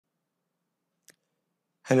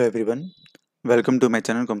Hello everyone, welcome to my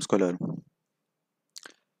channel Scholar.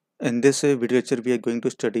 In this video lecture, we are going to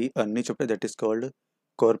study a new chapter that is called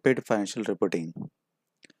Corporate Financial Reporting.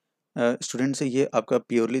 Students, ये आपका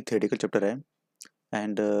purely theoretical chapter है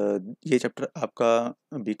and ये chapter आपका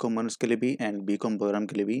BCom honours के लिए भी and BCom programme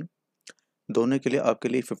के लिए भी दोनों के लिए आपके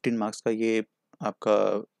लिए 15 मार्क्स का ये आपका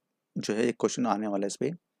जो है एक क्वेश्चन आने वाला है इस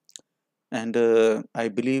पे एंड आई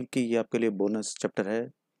बिलीव कि ये आपके लिए बोनस चैप्टर है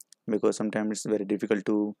because sometimes it's very difficult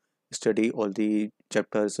to study all the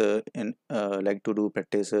chapters in like to do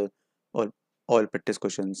practice all practice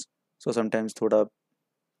questions. So sometimes थोड़ा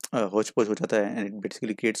होच पोच हो जाता है and it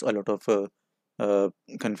basically creates a lot of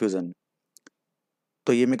confusion.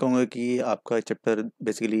 तो ये मैं कहूँगा कि आपका chapter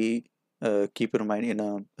basically keep your mind in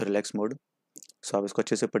a relax mode. सो आप इसको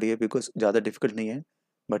अच्छे से पढ़िए बिकॉज ज़्यादा डिफिकल्ट नहीं है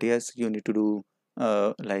but yes you need to do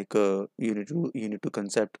like you need to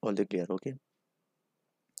concept all the clear. Okay.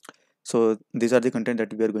 So these are the content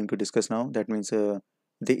that we are going to discuss now. That means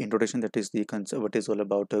the introduction, that is the concept, what is all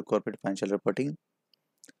about corporate financial reporting.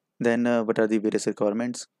 Then what are the various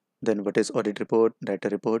requirements. Then what is audit report, data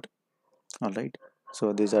report. All right.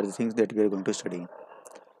 So these are the things that we are going to study.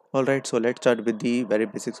 All right. So let's start with the very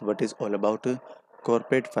basics. What is all about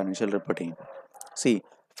corporate financial reporting. See,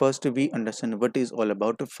 first we understand what is all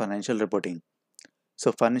about financial reporting.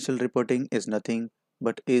 So financial reporting is nothing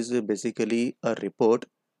but is basically a report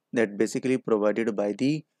that basically provided by the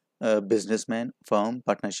businessman, firm,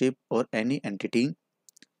 partnership or any entity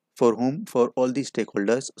for all the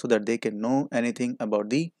stakeholders so that they can know anything about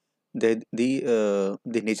the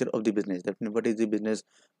nature of the business. That means what is the business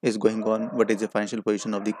is going on, what is the financial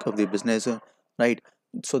position of the business, right?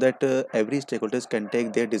 So that every stakeholders can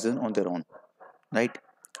take their decision on their own, right?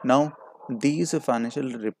 Now these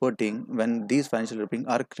financial reporting, when these financial reporting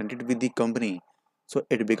are credited with the company, so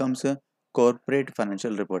it becomes a corporate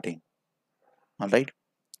financial reporting. All right.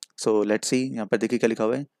 So let's see, यहाँ पर देखिए क्या लिखा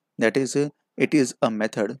हुआ है. That is it is a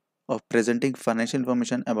method of presenting financial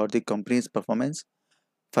information about the company's performance,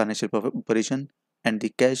 financial position and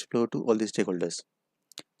the cash flow to all the stakeholders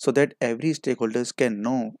so that every stakeholders can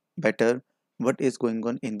know better what is going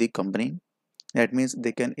on in the company. That means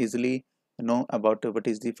they can easily know about what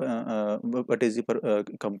is the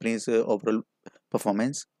company's overall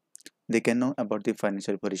performance. They can know about the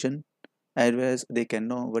financial position as well as they can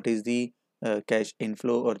know what is the cash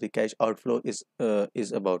inflow or the cash outflow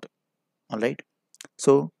is about. All right.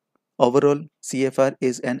 So overall CFR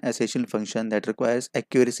is an essential function that requires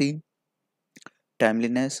accuracy,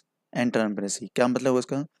 timeliness and transparency. क्या मतलब है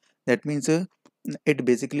उसका? That means it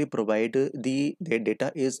basically provide the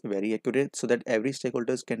data is very accurate so that every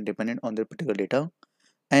stakeholders can depend on their particular data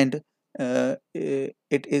and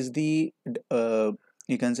it is the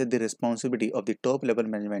you can say the responsibility of the top level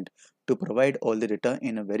management to provide all the data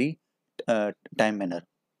in a very time manner,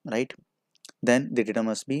 right? Then the data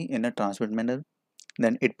must be in a transparent manner.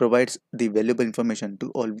 Then it provides the valuable information to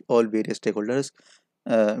all various stakeholders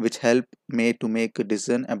which help me to make a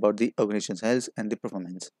decision about the organization's health and the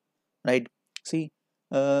performance, right? See,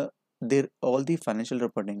 there all the financial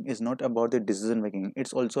reporting is not about the decision making,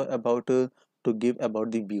 it's also about to give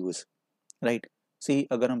about the views, right? See,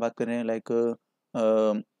 अगर हम बात करें like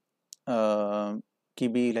कि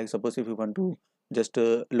भी like suppose if you want to just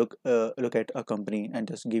look at a company and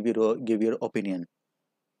just give your opinion,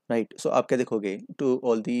 right. सो आप क्या देखोगे to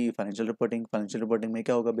all the financial reporting में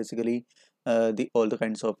क्या होगा basically the all the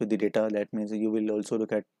kinds of the data. That means you will also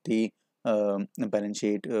look at the balance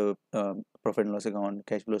sheet, profit and loss account,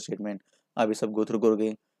 cash flow statement. आप ये सब go through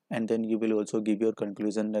करोगे and then you will also give your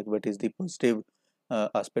conclusion like what is the positive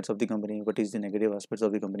aspects of the company, what is the negative aspects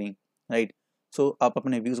of the company, right. सो आप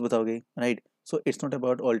अपने views बताओगे, right. So it's not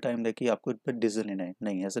about all time like कि आपको इस पर decision लेना है,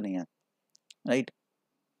 नहीं ऐसा नहीं है, right.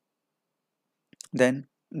 Then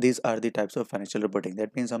these are the types of financial reporting.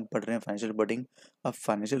 That means हम पढ़ रहे हैं financial reporting. अब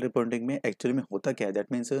financial reporting में actually में होता क्या है?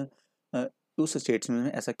 That means उस statement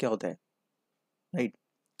में ऐसा क्या होता है, right?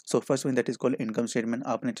 So first one that is called income statement.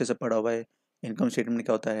 आपने अच्छे से पढ़ा हुआ है. Income statement में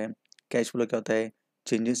क्या होता है, cash flow क्या होता है,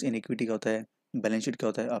 changes in equity क्या होता है, balance sheet क्या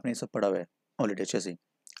होता है, आपने ये सब पढ़ा हुआ है already अच्छे से,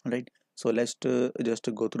 right? So let's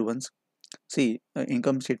just go through once. See,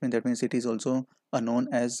 income statement, that means it is also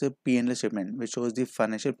known as a P&L statement, which shows the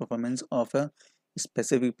financial performance of a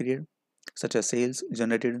specific period, such as sales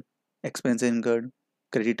generated, expenses incurred,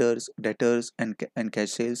 creditors, debtors, and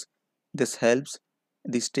cash sales. This helps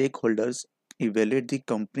the stakeholders evaluate the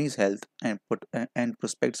company's health and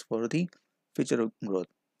prospects for the future growth.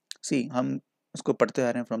 See, हम उसको पढ़ते आ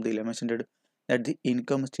रहे हैं from the 11th standard that the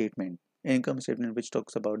income statement which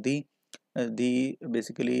talks about the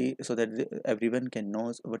basically so that everyone can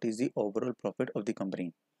know what is the overall profit of the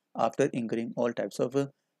company. after incurring all types of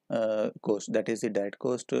cost, that is the direct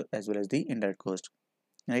cost as well as the indirect cost,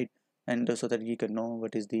 right? And so that you can know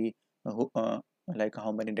what is the like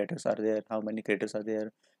how many debtors are there, how many creditors are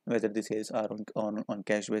there, whether the sales are on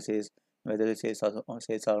cash basis, whether the sales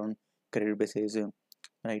are on credit basis,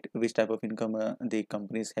 right? Which type of income the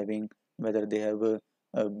company is having, whether they have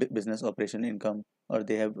business operation income or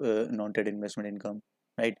they have non-trade investment income,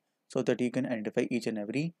 right? So that you can identify each and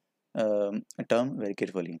every term very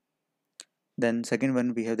carefully. Then second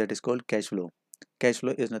one we have, that is called cash flow. Cash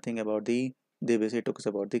flow is nothing about the basically talks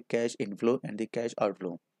about the cash inflow and the cash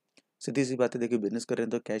outflow. सीधी सी बात है, देखिए business कर रहे हैं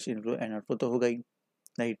तो cash inflow and outflow तो होगा ही,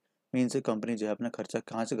 right? Means company जो है अपना खर्चा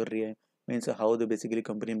कहाँ से कर रही है, means how the basically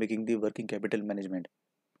company making the working capital management,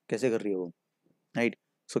 कैसे कर रही है वो, राइट?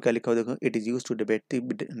 सो क्या लिखा हुआ देखो, it is use to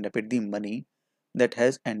debit the money that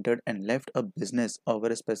has entered and left a business over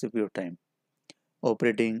a specific period of time.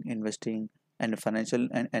 Operating, investing, and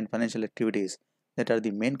and financial activities, that are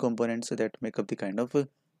the main components that make up the kind of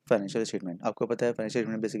financial statement. आपको पता है financial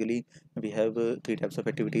statement basically we have three types of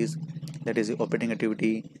activities, that is the operating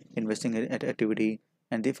activity, investing activity,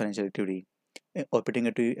 and the financial activity. Operating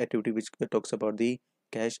activity which talks about the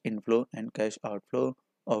cash inflow and cash outflow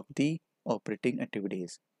of the operating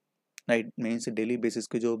activities, right? Means daily basis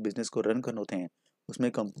के जो business को run करने होते हैं उसमें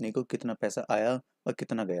company को कितना पैसा आया और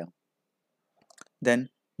कितना गया. Then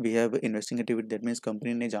we have investing activity, that means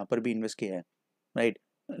company ने जहाँ पर भी इन्वेस्ट किया है, राइट?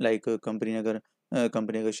 लाइक कंपनी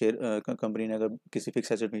ने अगर किसी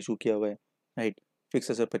फिक्स एसेट में इशू किया हुआ है, राइट,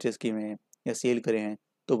 फिक्स एसेट परचेज किए हुए हैं या सेल करे हैं,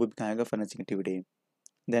 तो वो भी कहाँ financing activity.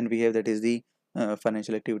 Then we have that is the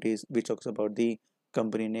financial activities which talks about the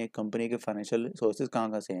company के फाइनेंशियल सोर्सेज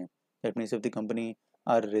कहाँ से हैं. That means if the company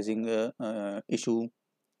are raising issue,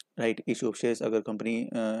 right, issue of shares, अगर कंपनी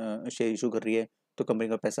शेयर इशू कर रही है तो company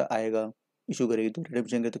का पैसा आएगा, इशू करेगी तो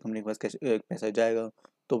रिडेम्पशन तो कंपनी के पास कैश पैसा जाएगा,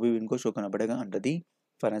 तो भी इनको शो करना पड़ेगा under the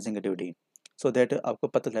financing activity. So that आपको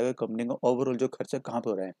पता लगेगा कंपनी का ओवरऑल जो खर्चा कहाँ पर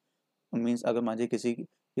हो रहा है. मीन्स अगर मान लीजिए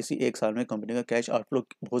किसी एक साल में कंपनी का कैश आउटफ्लो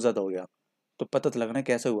बहुत ज़्यादा हो गया, तो पता तो लगना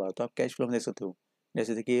कैसे हुआ, तो आप कैश फ्लो में देख सकते हो.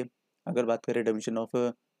 जैसे देखिए, अगर बात करें रिडेम्पशन ऑफ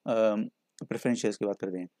प्रेफरेंस शेयर्स की बात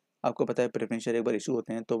करते हैं, आपको पता है प्रेफरेंस शेयर एक बार इशू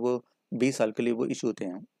होते हैं तो वो 20 साल के लिए वो इशू होते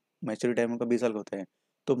हैं, मैच्योरिटी टाइम उनका 20 साल का होता है.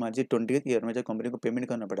 तो मान लीजिए 20th ईयर में जब कंपनी को पेमेंट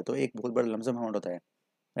करना पड़ा तो एक बहुत बड़ा लमसम अमाउंट होता है,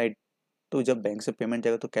 राइट? तो जब बैंक से पेमेंट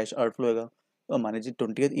जाएगा तो कैश आउटफ्लो होगा. तो मान लीजिए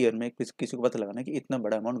 20th ईयर में किसी को पता लगाना कि इतना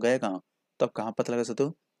बड़ा अमाउंट गया कहाँ, तो आप कहाँ पता लगा सकते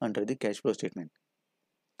हो, under the cash flow statement.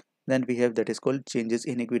 Then we have that is called changes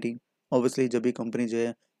in equity. Obviously जब भी कंपनी जो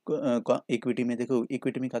है इक्विटी में, देखो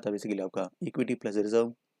इक्विटी में खाता बेसिकली आपका equity plus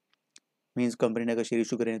reserve, means company ने अगर शेयर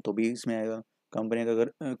इशू करें तो भी इसमें आएगा.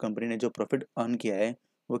 कंपनी ने जो प्रॉफिट अर्न किया है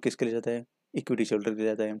वो किसके लिए जाता है, इक्विटी शेयरहोल्डर के लिए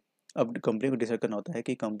जाता है. अब कंपनी को डिसाइड करना होता है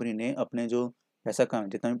कि कंपनी ने अपने जो पैसा कमा,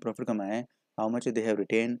 जितना भी प्रॉफिट कमाया है, how much they have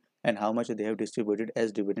retain and how much they have distributed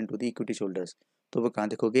as dividend to the equity shareholders. तो वो कहाँ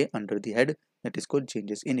देखोगे, under the head that is called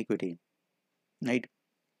changes in equity, right?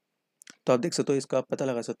 तो आप देख सकते हो, इसका आप पता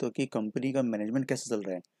लगा सकते हो कि कंपनी का मैनेजमेंट कैसे चल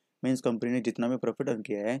रहा है. मीन्स कंपनी ने जितना भी प्रॉफिट अर्न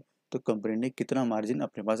किया है तो कंपनी ने कितना मार्जिन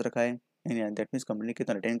अपने पास रखा है, दैट मीन्स कंपनी ने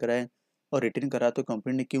कितना रिटेन करा है, और रिटेन करा तो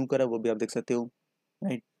कंपनी ने क्यों करा वो भी आप देख सकते हो,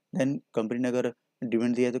 राइट? देन कंपनी ने अगर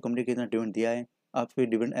डिविडेंड दिया है तो कंपनी कितना डिविडेंड दिया है, आप फिर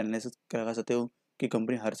डिविडेंड एनालिसिस लगा सकते हो कि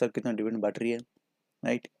कंपनी हर साल कितना डिविडेंड बांट रही है,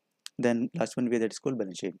 right? Then last one we that is called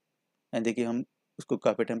balance sheet. And देखिए हम उसको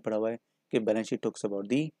काफ़ी टाइम पढ़ा हुआ है कि balance sheet talks about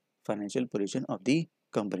the financial position of the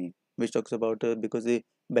company, which talks about because the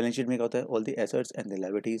balance sheet में क्या होता है, all the assets and the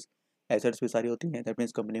liabilities. Assets भी सारी होती हैं, दैट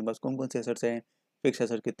मीन्स कंपनी के पास कौन कौन से एसेट्स हैं, फिक्स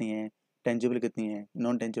एसेट्स कितनी हैं, टेंजिबल कितनी हैं,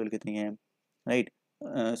 नॉन टेंजिबल कितनी हैं, राइट?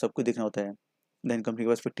 सब कुछ देखना होता है. देन कंपनी के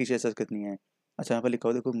पास फिक्टिशियस एसेट्स कितनी हैं. अच्छा यहाँ पर लिखा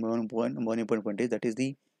हो देखो, more important point is that is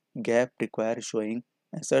the gap require showing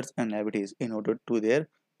assets and liabilities in order to their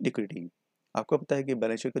liquidity. आपको पता है कि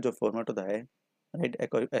बैलेंस शीट का जो फॉर्मेट होता है, right,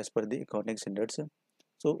 as per the accounting standards,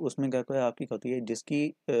 सो उसमें क्या क्या आपकी क्या होती है,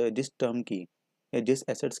 जिस टर्म की या जिस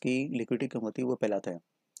एसेट्स की लिक्विडिटी कम होती है वो पहला आता है.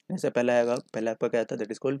 जैसे पहला आएगा, पहला आपका क्या आता है,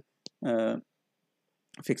 that is called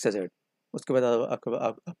fix asset. उसके बाद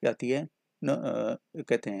आपकी आती है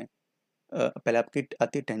कहते हैं पहले आपकी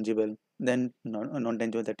आती है tangible, then non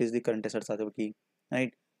tangible that is the current assets आते हैं आपकी,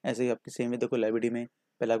 राइट? ऐसे ही आपकी सेम है, देखो लाइबिलिटी में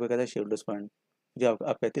पहले आपका कहता है शेयर होल्डर्स फंड, जो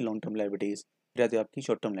आप कहते हैं लॉन्ग टर्म लाइबिलिटीज, फिर आती है आपकी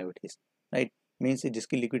short term liabilities, right? Means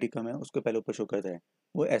जिसकी लिक्विडिटी कम है उसको पहले ऊपर शो करता है.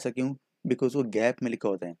 वो ऐसा क्यों, बिकॉज वो गैप में लिखा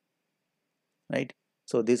होता है, right?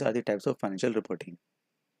 So this are the types of financial reporting.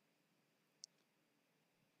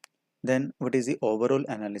 Then what is the overall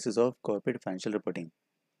analysis of corporate financial reporting.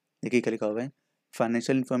 देखिए क्या लिखा हुआ है,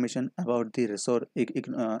 financial information about the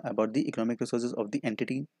about the economic resources of the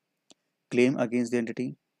entity, claim against the entity,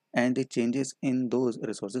 and the changes in those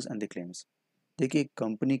resources and the claims. देखिए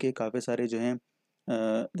company के काफ़ी सारे जो हैं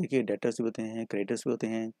देखिए डेटर्स भी होते हैं, क्रेडिटर्स भी होते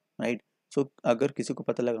हैं, राइट। सो अगर किसी को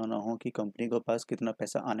पता लगाना हो कि कंपनी के पास कितना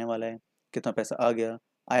पैसा आने वाला है, कितना पैसा आ गया,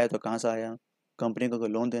 आया तो कहाँ से आया, कंपनी को अगर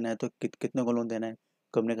लोन देना है तो कितने को लोन देना है,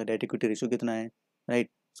 कंपनी का डेट इक्विटी रेशियो कितना है, राइट।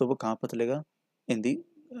 सो वो कहाँ पता चलेगा, इन दी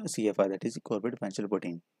CFR, that is corporate financial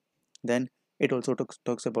reporting. Then it also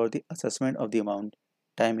talks about the assessment of the amount,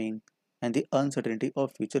 timing, and the uncertainty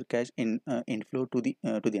of future cash inflow to the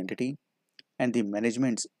entity, and the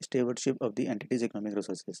management's stewardship of the entity's economic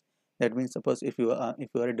resources. That means, suppose if you are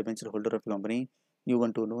a debenture holder of a company, you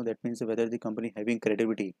want to know, that means whether the company having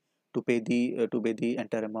credibility to pay the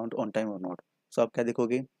entire amount on time or not. So आप क्या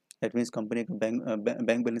देखोगे, that means company का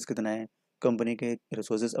bank balance कितना है, company के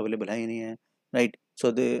resources available है या नहीं है, right.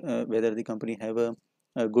 So the whether the company have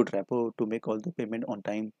a good repo to make all the payment on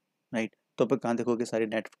time, right. तो आप कहाँ देखोगे, सारे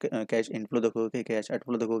नेट कैश इनफ्लो देखोगे, कैश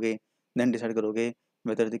आउटफ्लो देखोगे, देन डिसाइड करोगे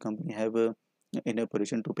whether the company have in a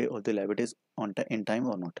position to pay all the liabilities in time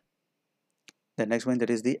or not. The next one, that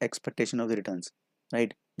is the expectation of the returns,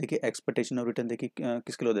 right। देखिए expectation of return देखिए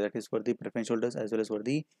किसके लिए होता है, that is for the preference holders as well as for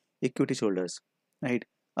the equity holders, right।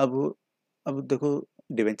 अब अब देखो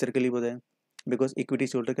debenture के लिए होता है, बिकॉज इक्विटी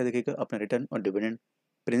होल्डर क्या देखेगा, अपना रिटर्न और डिविडेंड।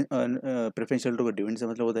 प्रेफरेंस होल्डर को डिविडेंड से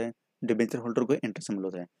मतलब होता है, डिवेंचर होल्डर को इंटरेस्ट से मतलब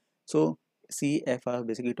होता है। सो CFR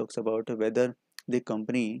basically talks about whether the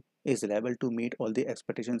company is liable to meet all the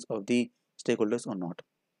expectations of the stakeholders or not,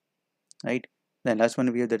 right। The last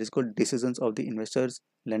one we have, that is called decisions of the investors,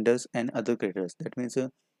 lenders, and other creditors. That means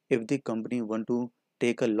if the company want to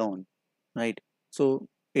take a loan, right, so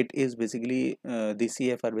it is basically the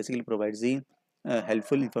CFR basically provides the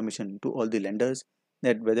helpful information to all the lenders,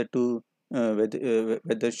 that whether to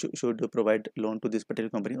whether should provide loan to this particular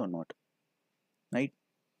company or not, right.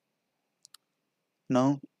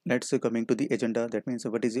 Now let's coming to the agenda. That means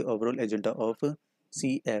what is the overall agenda of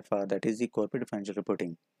CFR, that is the corporate financial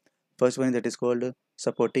reporting. First one that is called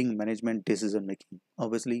supporting management decision making.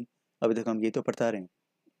 Obviously अभी तक हम ये तो पढ़ता रहे हैं,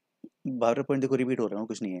 12 point देखो repeat हो रहा हूँ,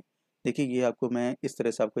 कुछ नहीं है। देखिए ये आपको मैं इस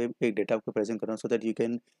तरह से आपको एक डेटा आपको प्रेजेंट कर रहा हूँ, so that you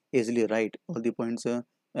can easily right all the points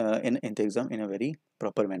in the exam in a very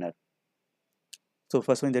proper manner. So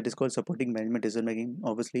first one, that is called supporting management decision making.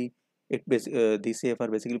 Obviously, the CFR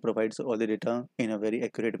basically provides all the data in a very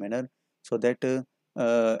accurate manner, so that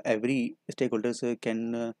every stakeholders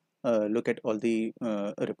can look at all the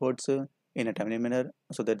reports in a timely manner,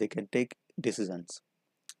 so that they can take decisions.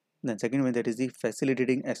 Then second one, that is the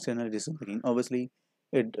facilitating external decision making. Obviously,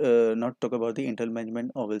 it not talk about the internal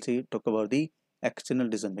management, obviously talk about the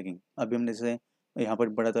external decision making. अभी हमने जैसे यहाँ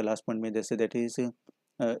पर पढ़ा था last point में, जैसे that is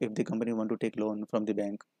if the company want to take loan from the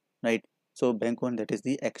bank, right। So bank one, that is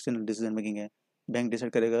the external decision making है, बैंक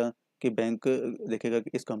डिसाइड करेगा कि बैंक देखेगा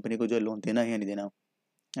कि इस कंपनी को जो लोन देना है या नहीं देना,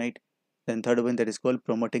 right। Then third one, that is called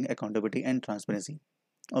promoting accountability and transparency.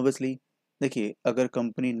 Obviously देखिए अगर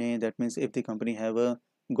कंपनी ने, that means if the company have a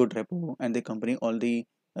good repo and the company all the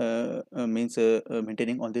means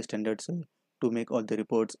maintaining all the standards to make all the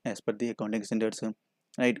reports as per the accounting standards,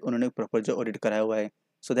 right। उन्होंने proper जो audit कराया हुआ है,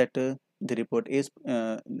 so that the report is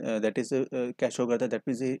that is क्या show करता है, that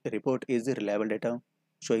means the report is the reliable data,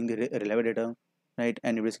 showing the reliable data, right।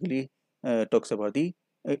 And it basically talks about the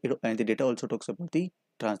and the data also talks about the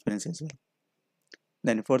transparency as well.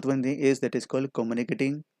 Then fourth one is that is called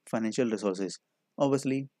communicating financial resources.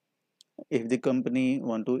 Obviously if the company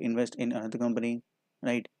want to invest in another company,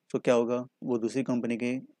 right, so क्या होगा, वो दूसरी company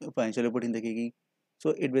के financial reporting देखेगी।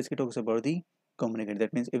 So it basically talks about the communicate,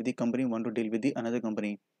 that means if the company want to deal with the another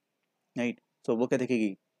company, right, so वो क्या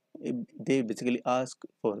देखेगी, they basically ask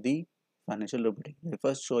for the financial reporting, they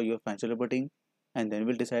first show your financial reporting and then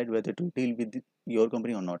will decide whether to deal with your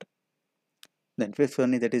company or not. Then fifth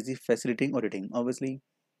one, that is the facilitating auditing. Obviously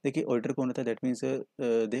देखिए auditor कौन होता है, that means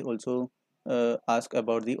they also ask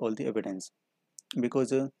about the all the evidence,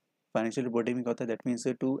 because financial reporting में क्या होता है, that means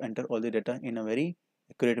to enter all the data in a very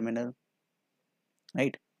accurate manner,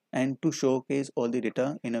 right, and to showcase all the data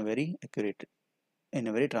in a very accurate, in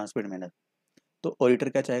a very transparent manner. तो auditor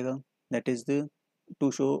क्या चाहेगा, that is the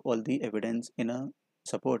to show all the evidence in a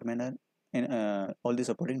support manner, in all the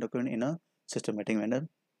supporting document in a systematic manner,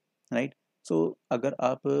 right। so अगर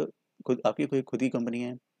आप खुद आपकी कोई खुद की कंपनी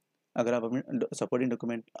है, अगर आप अपने सपोर्टिंग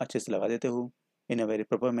डॉक्यूमेंट अच्छे से लगा देते हो इन a very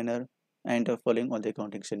proper manner and following all the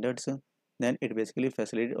accounting standards, then it basically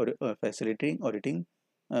facilitating auditing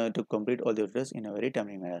to complete all the audits in a very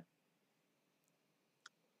timely manner.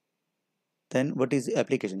 Then what is the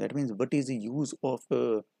application, that means what is the use of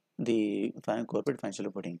the corporate financial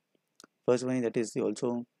reporting. First one, that is the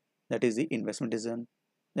also, that is the investment decision,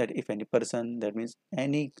 that if any person, that means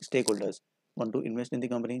any stakeholders want to invest in the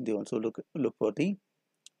company, they also look for the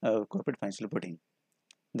corporate financial reporting.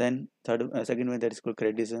 Then second one, that is called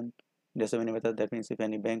credit decision. जैसा मैंने बताया, that means if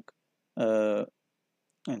any bank uh,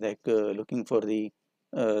 looking for the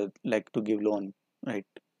like to give loan, right,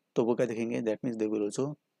 तो वो क्या देखेंगे, that means they will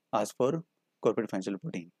also ask for corporate financial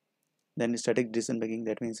reporting. Then strategic decision making,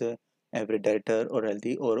 that means every director or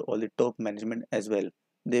LD or all the top management as well,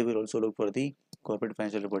 they will also look for the corporate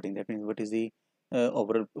financial reporting. That means what is the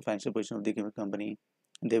overall financial position of the given company.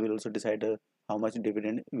 They will also decide how much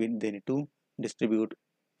dividend they need to distribute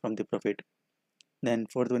from the profit. Then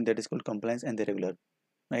fourth one, that is called compliance and the regular,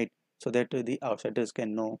 right, so that the outsiders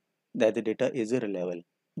can know that the data is reliable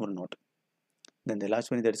or not. Then the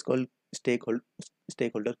last one, that is called stakeholder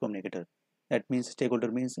stakeholder communicator. That means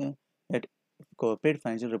stakeholder means that corporate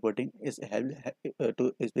financial reporting is help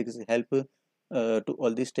to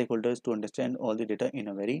all the stakeholders to understand all the data in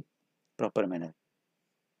a very proper manner.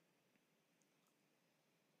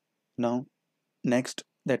 Now next,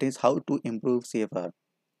 that is how to improve CFR,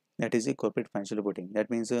 that is the corporate financial reporting. That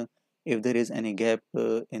means if there is any gap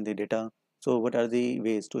in the data, so what are the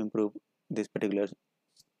ways to improve this particular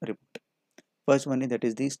report? First one is, that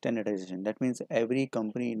is the standardization. That means every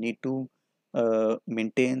company need to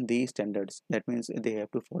maintain the standards. That means they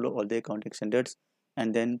have to follow all the accounting standards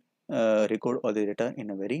and then record all the data in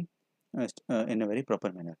a very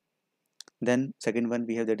proper manner. Then second one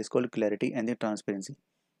we have, that is called clarity and the transparency.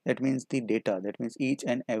 That means the data, that means each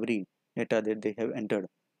and every data that they have entered,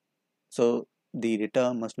 so the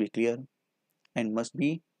data must be clear and must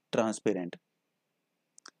be transparent.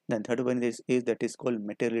 Then third one is that is called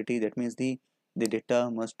materiality. That means the data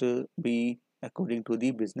must be according to the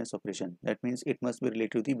business operation. That means it must be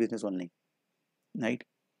related to the business only, right?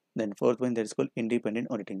 Then fourth one, that is called independent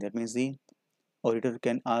auditing. That means the auditor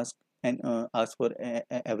can ask for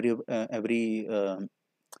every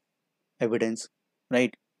evidence,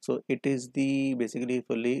 right? So it is the basically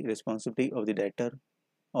fully responsibility of the director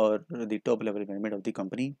or the top level management of the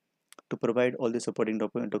company to provide all the supporting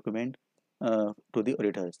document to the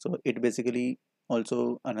auditors. So it basically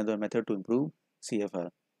also another method to improve CFR.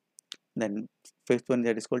 Then fifth one,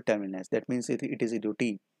 that is called timeliness. That means it is a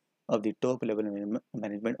duty of the top level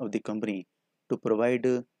management of the company to provide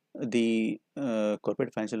the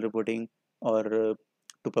corporate financial reporting or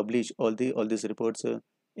to publish all these reports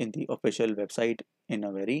in the official website in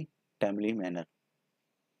a very timely manner.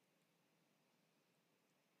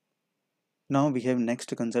 Now we have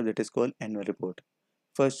next concept, that is called annual report.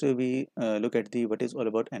 First we look at the what is all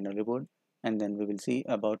about annual report, and then we will see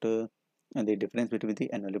about the difference between the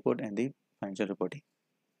annual report and the financial reporting.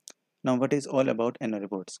 Now what is all about annual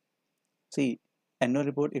reports? See, annual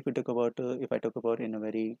report, if we talk about if I talk about in a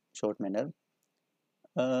very short manner,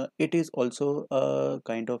 it is also a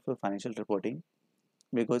kind of a financial reporting,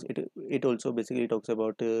 because it also basically talks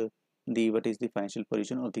about the what is the financial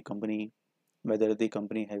position of the company, whether the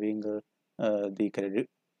company having the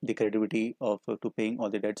credibility of to paying all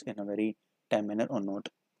the debts in a very time manner or not,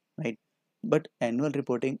 right? But annual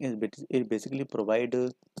reporting is it basically provide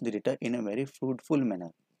the data in a very fruitful manner.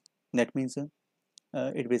 That means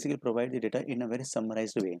it basically provide the data in a very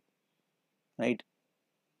summarized way, right?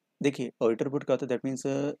 देखिए auditor report का होता है, that means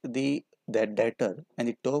the that director and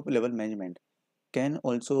the top level management can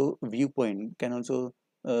also viewpoint can also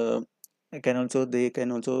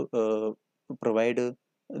provide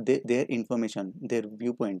their information, their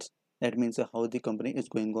viewpoints. That means how the company is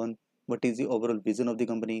going on, what is the overall vision of the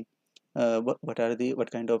company,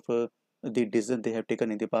 what kind of the decision they have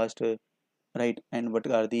taken in the past, right, and what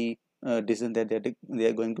are the decisions that they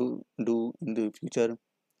are going to do in the future.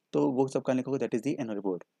 तो वो सब का लिखोगे, that is the annual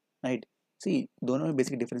report, right. सी दोनों में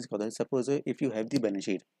basic difference क्या होता है? Suppose if you have the balance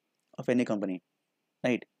sheet of any company,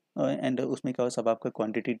 right, and उसमें क्या हो, सब आपका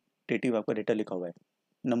क्वांटिटेटिव आपका डेटा लिखा हुआ है,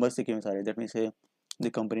 नंबर से क्यों सारे, दैट मीन्स द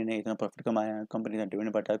कंपनी ने इतना प्रॉफिट कमाया, कंपनी ने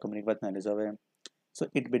डिविडेंड बांटा, कंपनी के पास इतना रिजर्व है. So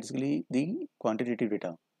it basically the quantitative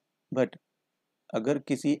data. But अगर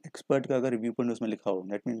किसी एक्सपर्ट का अगर रिव्यू पॉइंट उसमें लिखा हो,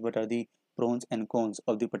 that means what are the prawns and cons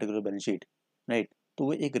of the particular balance sheet, right, तो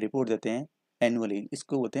वो एक रिपोर्ट देते हैं एनुअली,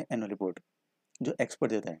 इसको बोलते हैं एनुअल रिपोर्ट, जो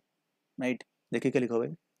एक्सपर्ट देता है, राइट. देखिए क्या लिखा हुआ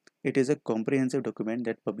है, it is a comprehensive document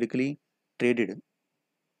that publicly traded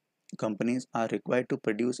companies are required to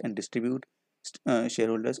produce and distribute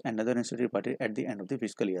shareholders and other interested parties at the end of the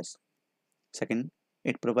fiscal years. Second,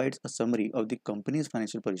 it provides a summary of the company's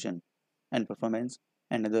financial position and performance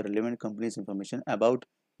and other relevant company's information about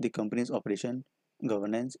the company's operation,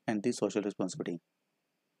 governance, and the social responsibility.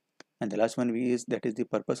 And the last one is, that is the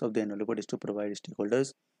purpose of the annual report is to provide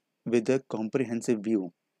stakeholders with a comprehensive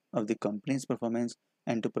view of the company's performance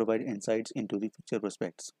and to provide insights into the future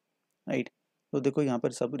prospects, right. तो देखो यहाँ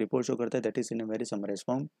पर सब report show करता है, that is in a very summarise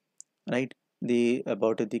form, right. the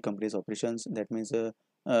about the company's operations. That means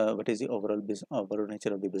what is the overall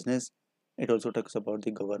nature of the business. It also talks about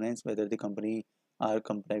the governance, whether the company are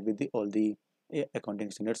compliant with all the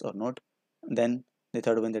accounting standards or not. Then the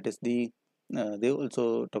third one, that is the they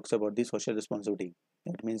also talks about the social responsibility.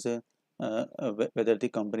 That means whether the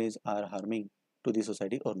companies are harming to the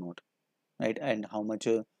society or not, right, and how much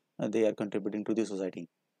they are contributing to the society,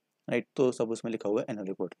 right. तो सब उसमें लिखा हुआ है annual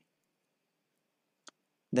report.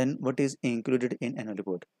 Then what is included in annual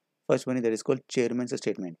report? First one is that is called chairman's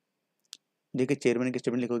statement. देखिए chairman की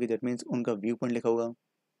statement लिखोगे, that means उनका व्यू पॉइंट लिखा होगा.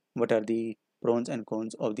 What are the prawns and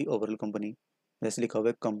cons of the overall company. जैसे लिखा हुआ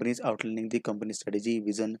है companies outlining the company strategy,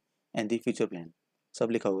 vision and the future plan,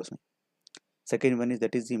 सब लिखा होगा उसमें. Second one is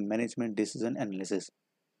that is the management decision analysis.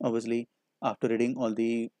 Obviously after reading all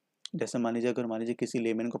the, जैसे मान लीजिए अगर मान लीजिए किसी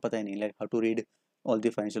लेमैन को पता ही नहीं like how to read all the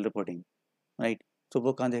financial reporting, right, तो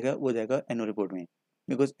वो कहाँ जाएगा, वो जाएगा एनुअल रिपोर्ट में.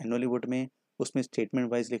 बिकॉज एनुअल रिपोर्ट में उसमें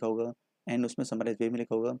स्टेटमेंट वाइज लिखा होगा एंड उसमें समराइज वे में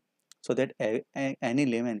लिखा होगा, so that any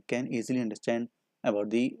layman can easily understand about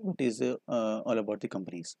the what is all about the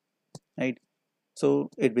companies, right. So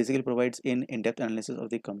it basically provides in-depth analysis of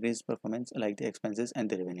the company's performance, like the expenses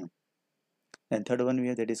and the revenue. And third one we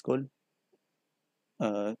have, that is called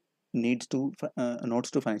needs to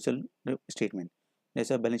notes to financial statement.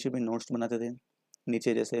 जैसे आप balance sheet में notes बनाते थे,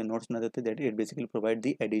 नीचे जैसे notes बनाते थे, that it basically provide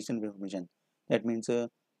the additional information. That means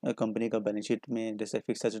company का बैलेंस शीट में जैसे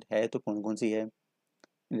फिक्स एसेट है तो कौन कौन सी है.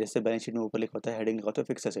 जैसे बैलेंस शीट में ऊपर लिखा होता है, हेडिंग लिखा होता है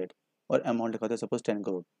फिक्स एसेट और अमाउंट लिखा होता है सपोज 10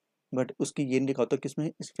 करोड़, बट उसकी ये नहीं लिखा होता कि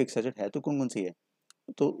इसमें फिक्स एसेट है तो कौन कौन सी है.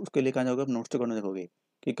 तो उसके लिए कहाँ जाओगे, आप नोट्स के अकाउंट देखोगे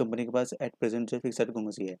कि कंपनी के पास एट प्रेजेंट जो फिक्स एसेट कौन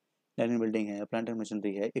कौन सी है, लैंड बिल्डिंग है, प्लांट एंड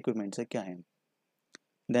मशीनरी है, इक्विपमेंट्स है, क्या है.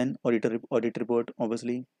 Then audit report.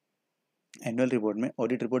 Obviously annual report में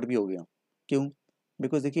ऑडिट रिपोर्ट भी हो गया. क्यों,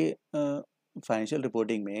 बिकॉज देखिए फाइनेंशियल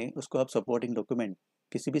रिपोर्टिंग में उसको आप सपोर्टिंग डॉक्यूमेंट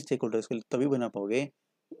किसी भी स्टेक होल्डर्स के लिए तभी बना पाओगे,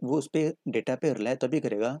 वो उस पर डेटा पे रिलाई तभी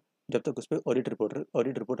करेगा जब तक उस पर ऑडिट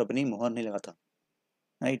रिपोर्ट अपनी मोहर नहीं लगाता,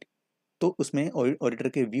 राइट. तो उसमें ऑडिटर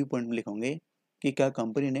के व्यू पॉइंट लिखे होंगे कि क्या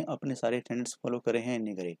कंपनी ने अपने सारे स्टैंडर्ड्स फॉलो करे हैं या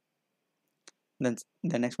नहीं करे. Then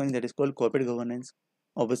the next one that is called corporate governance.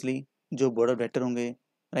 Obviously जो बोर्ड ऑफ डायरेक्टर होंगे,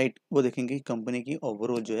 राइट, वो देखेंगे कंपनी की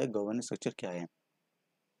ओवरऑल जो है गवर्नेंस स्ट्रक्चर क्या है.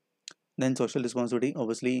 Then social responsibility,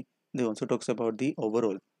 obviously they also talks about the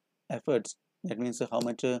overall efforts. That means how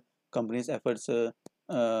much companies efforts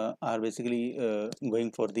are basically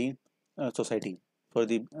going for the society, for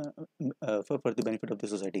the for the benefit of the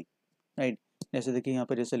society, right. जैसे देखिए यहाँ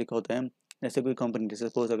पर जैसे लिखा होता है, जैसे कोई कंपनी, जैसे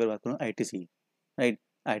सपोज अगर बात करूँ आईटीसी, राइट.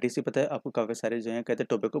 आईटीसी पता है आपको काफ़ी सारे जो हैं कहते हैं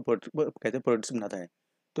टोबैको कहते हैं प्रोडक्ट्स बनाता है.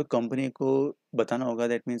 तो कंपनी को बताना होगा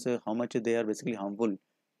that means how much they are basically harmful,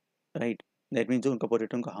 right. That means जो उनका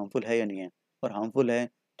प्रोडक्ट उनका हार्मफुल है या नहीं है, और हार्मफुल है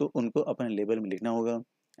तो उनको अपने लेबल में लिखना होगा.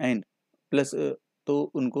 एंड प्लस तो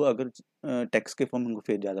उनको अगर टैक्स के फॉर्म उनको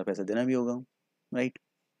फिर ज़्यादा पैसा देना भी होगा, right.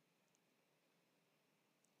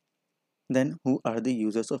 Then who are the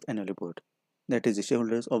users of annual report. That is the share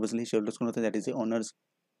holders. Obviously share holders कौन होता है, that is the owners,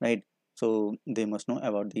 right. So they must know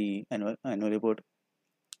about the annual report.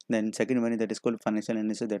 Then second one is that is called financial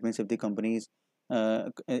analysis. That means if the companies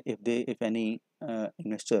if any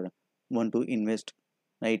investor want to invest,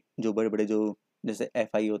 right, जो बड़े बड़े जो जैसे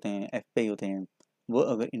F I होते हैं, F P I होते हैं, वो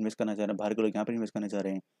अगर इन्वेस्ट करना चाह रहे हैं, बाहर के लोग यहाँ पर इन्वेस्ट करना चाह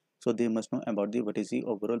रहे हैं, सो they must know about the what is the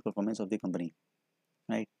overall performance of the company,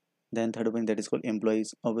 right. Then third one that is called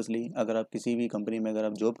employees. Obviously अगर आप किसी भी कंपनी में अगर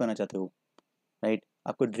आप जॉब करना चाहते हो, राइट,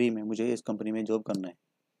 आपको ड्रीम है मुझे इस कंपनी में जॉब करना है,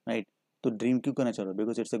 राइट. तो ड्रीम क्यों करना चाह रहे हो,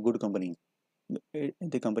 because it's a good company,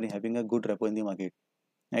 the company having a good repo in the market,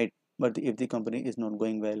 right. But if the company is not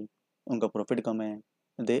going well, उनका प्रॉफिट कम है,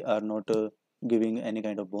 they are not giving any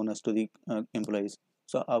kind of bonus to the employees,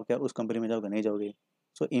 so आप क्या उस company में जाओगे, नहीं जाओगे.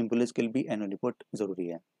 so employees के लिए भी annual report ज़रूरी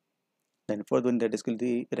है. then fourth one that is called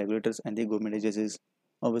the regulators and the government agencies.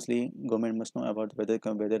 obviously government must know about whether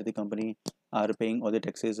the company are paying all the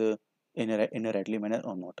taxes in a rightly manner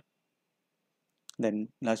or not. then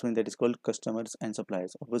last one that is called customers and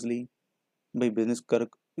suppliers. obviously भाई business कर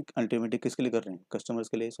ultimately किसके लिए कर रहे हैं, customers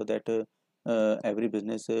के लिए. So that every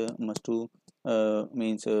business must two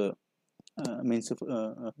means means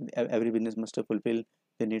every business must fulfil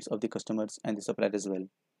the needs of the customers and the supplier as well,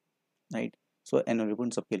 right. So annual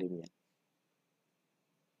report सबके लिए भी है.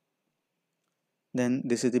 Then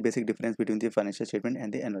this is the basic difference between the financial statement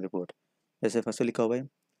and the annual report. जैसे first लिखा हुआ है,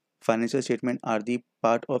 financial statement are the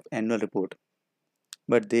part of annual report,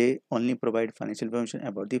 but they only provide financial information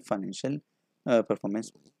about the financial performance,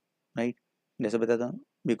 right. जैसे बताया था,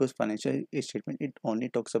 because financial statement it only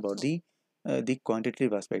talks about the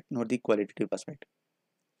quantitative aspect, not the qualitative aspect.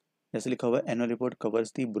 जैसे लिखा हुआ है, annual report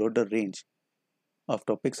covers the broader range of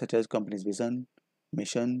topics such as company's vision,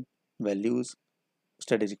 mission, values,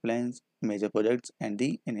 strategic plans, major projects, and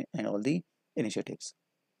all the initiatives.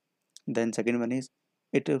 Then second one is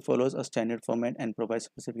it follows a standard format and provides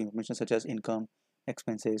specific information such as income,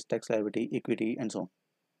 expenses, tax liability, equity, and so on.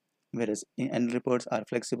 Whereas annual reports are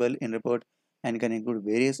flexible in report and can include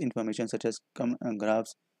various information such as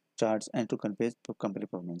graphs, charts, and to convey to company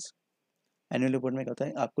performance. Annual report में क्या होता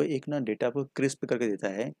है, आपको एक ना data आपको crisp करके देता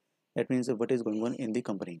है. That means what is going on in the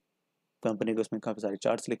company के उसमें काफ़ी सारे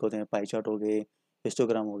चार्ट्स लिखे होते हैं, पाई चार्ट हो गए,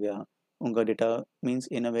 हिस्टोग्राम हो गया, उनका data means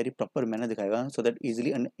in a very proper manner दिखाएगा, so that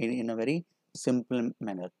easily in a very simple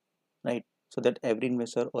manner, right, so that every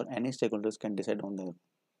investor or any stakeholders can decide on their.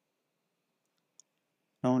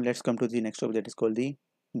 Now let's come to the next topic, that is called the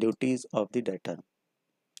duties of the debtor.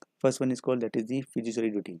 First one is called that is the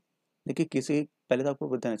fiduciary duty. देखिए किसी पहले तो आपको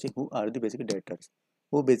बताना चाहिए who are the basic directors,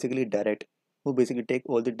 who basically direct, who basically take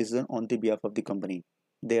all the decision on the behalf of the company.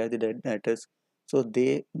 They are the directors, so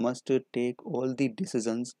they must take all the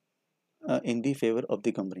decisions in the favor of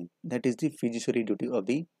the company. That is the fiduciary duty of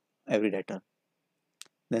the every director.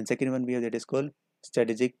 Then second one we have that is called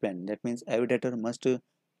strategic plan. That means every director must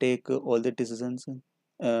take all the decisions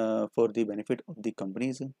for the benefit of the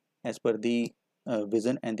companies as per the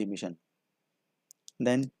vision and the mission.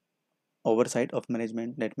 Then oversight of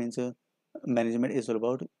management. That means management is all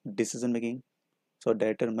about decision making, so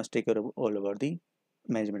director must take care of all about the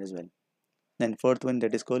management as well. Then fourth one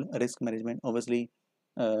that is called risk management. Obviously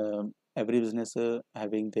every business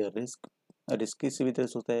having their risk. Risk किसी भी तरह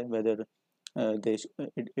से होता है, whether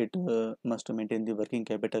it must maintain the working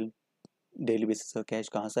capital, daily basis का cash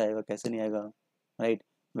कहाँ से आएगा कैसे नहीं आएगा, right,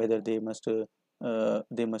 whether they must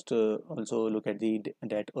also look at the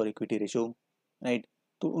debt or equity ratio, right,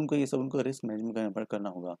 तो उनको ये सब उनको रिस्क मैनेजमेंट करना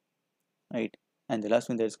होगा, right. And the last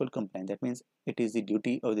one that is called compliance. That means it is the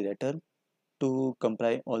duty of the debtor to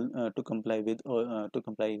comply with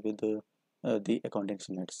the accounting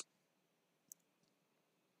standards.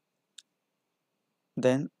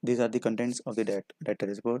 Then these are the contents of the debtor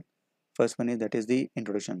report. First one is that is the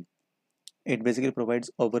introduction. It basically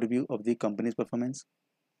provides overview of the company's performance.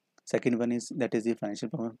 Second one is that is the financial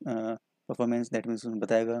performance. That means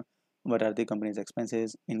बताएगा what are the company's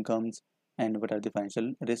expenses, incomes, and what are the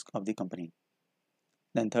financial risk of the company.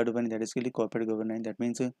 Then third one that is really corporate governance. That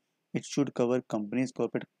means it should cover company's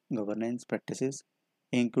corporate governance practices,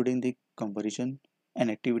 including the composition and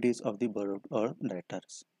activities of the board or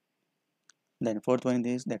directors. Then fourth one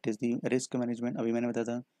is that is the risk management. अभी मैंने बताया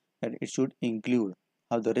था that it should include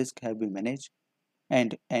how the risk have been managed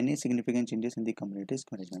and any significant changes in the company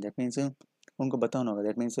risk management. That means उनको बताना होगा.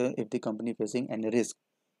 That means if the company facing any risk,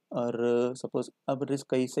 और suppose अब risk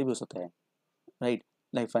कई से भी हो सकता है, right,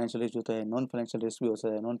 like financial risk होता है, non financial risk भी हो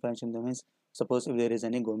सकता है. non financial means suppose if there is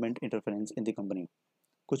any government interference in the company,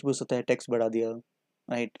 कुछ भी हो सकता है, टैक्स बढ़ा दिया,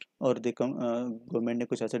 right, और the government ने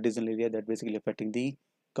कुछ ऐसा डिसीजन ले लिया that basically affecting the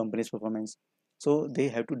company's performance, so they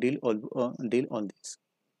have to deal all this.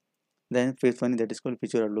 Then fifth one that is called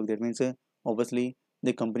future outlook. That means obviously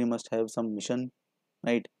the company must have some mission,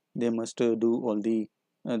 right, they must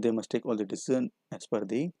they must take all the decision as per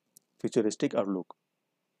the futuristic outlook.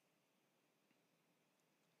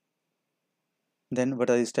 Then what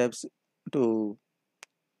are the steps to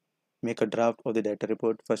make a draft of the data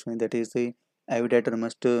report? First one that is the every data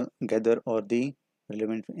must gather all the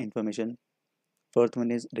relevant information. Fourth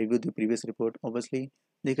one is review the previous report. Obviously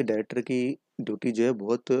देखिए director की duty जो है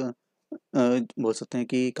बहुत बोल सकते हैं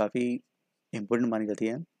कि काफ़ी इम्पोर्टेंट मानी जाती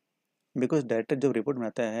है, बिकॉज डायरेक्टर जब रिपोर्ट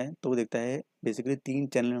बनाता है तो वो देखता है बेसिकली 3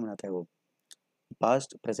 चैनल में बनाता है वो,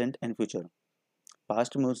 past present and future.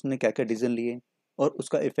 Past में उसने क्या क्या डिसीजन लिए और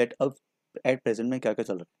उसका इफेक्ट अब एट प्रेजेंट में क्या क्या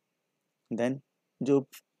चल रहा है. देन जो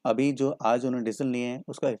अभी जो आज उन्होंने डिसीजन लिए हैं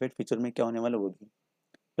उसका इफेक्ट फ्यूचर में क्या होने वाला है वो भी,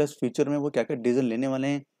 प्लस फ्यूचर में वो क्या क्या डिसीजन लेने वाले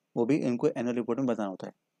हैं वो भी इनको एनुअल रिपोर्ट में बताना होता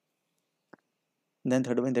है. Then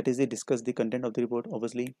third one that is discuss the content of the report.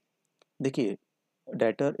 Obviously देखिए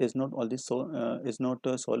debtor is not all this is not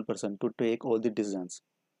a sole person to take all the decisions,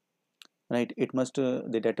 right, it must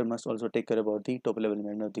the debtor must also take care about the top level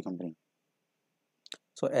management of the company.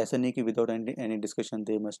 So ऐसा नहीं कि without any discussion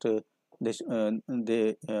they must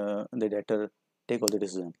the debtor take all the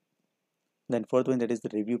decision. Then fourth one that is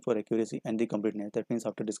the review for accuracy and the completeness. That means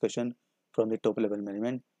after discussion from the top level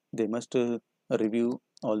management they must review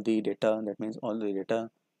all the data. That means all the data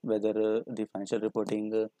whether the financial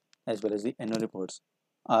reporting as well as the annual reports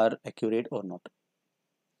are accurate or not.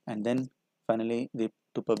 And then finally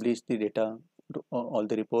to publish the data to all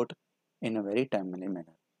the report in a very timely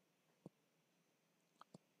manner.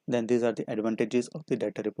 Then these are the advantages of the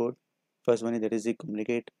data report. First one is that is the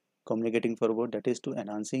communicating forward, that is to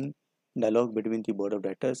enhancing dialogue between the board of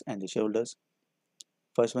directors and the shareholders.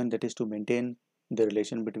 First one, that is to maintain the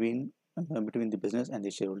relation between the business and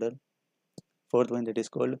the shareholder. Fourth one, that is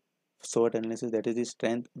called SWOT analysis, that is the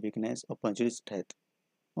strength, weakness, opportunity, threat.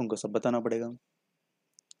 उनको सब बताना पड़ेगा.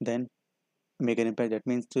 Then make an impact, that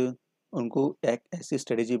means उनको एक ऐसी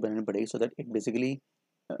strategy बनानी पड़ेगी so that it basically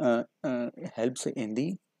helps in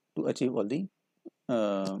the to achieve all the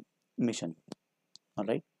mission. All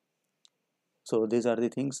right. So these are the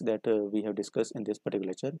things that we have discussed in this particular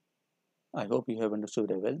lecture. I hope you have understood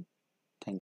very well.